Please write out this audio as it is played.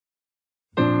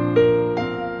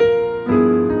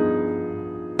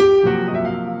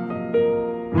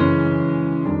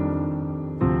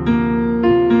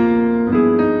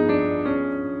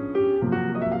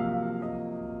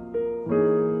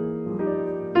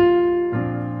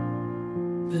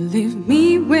Believe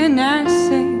me when I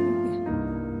say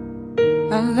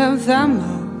I love the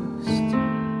most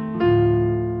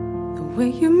the way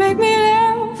you make me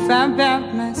laugh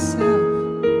about myself.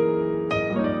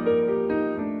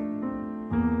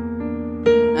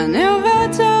 I never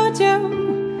told you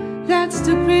that's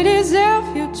the prettiest of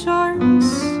your charms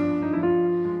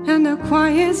and the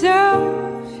quiet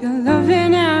of your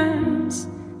loving arms,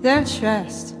 the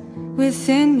trust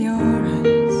within your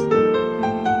eyes.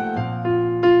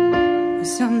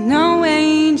 'Cause I'm no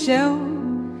angel,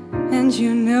 and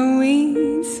you know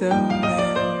it so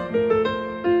well,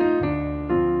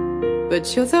 but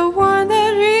you're the one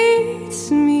that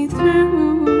reads me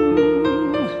through.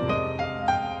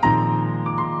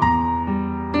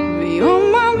 Beyond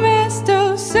my mist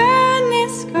of sunny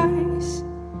skies,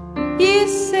 you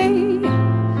say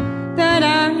that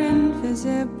I'm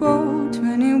invisible to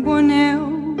anyone else.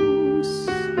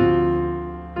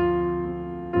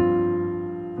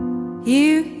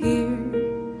 You hear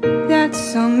that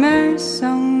summer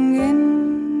song in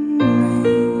me.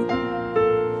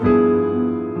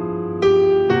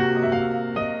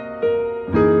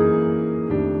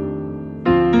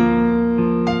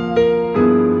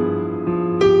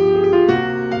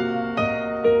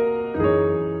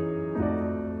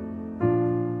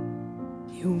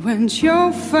 You and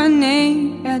your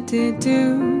funny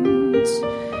attitudes,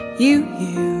 you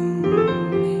heal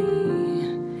me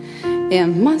in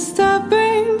my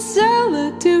stubborn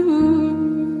solitude.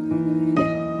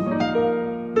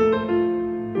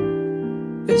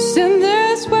 'Cause in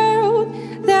this world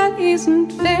that isn't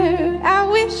fair, I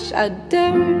wish I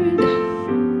dared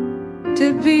to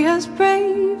be as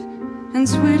brave and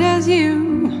sweet as you.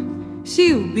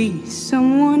 She'll be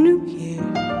someone who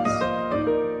cares.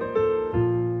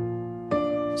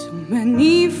 So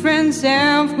many friends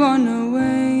have gone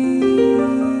away,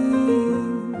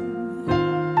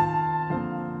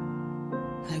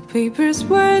 like paper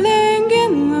swirling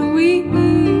in the wind.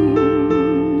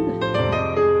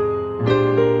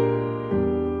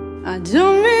 I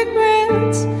don't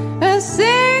regret a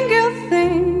single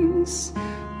thing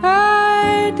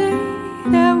I did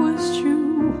that was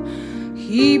true,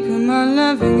 keeping my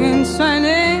loving in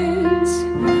silence,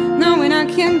 knowing I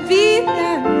can't be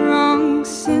that wrong,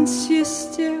 since you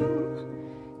still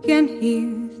can hear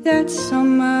that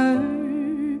summer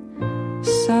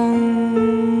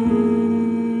song.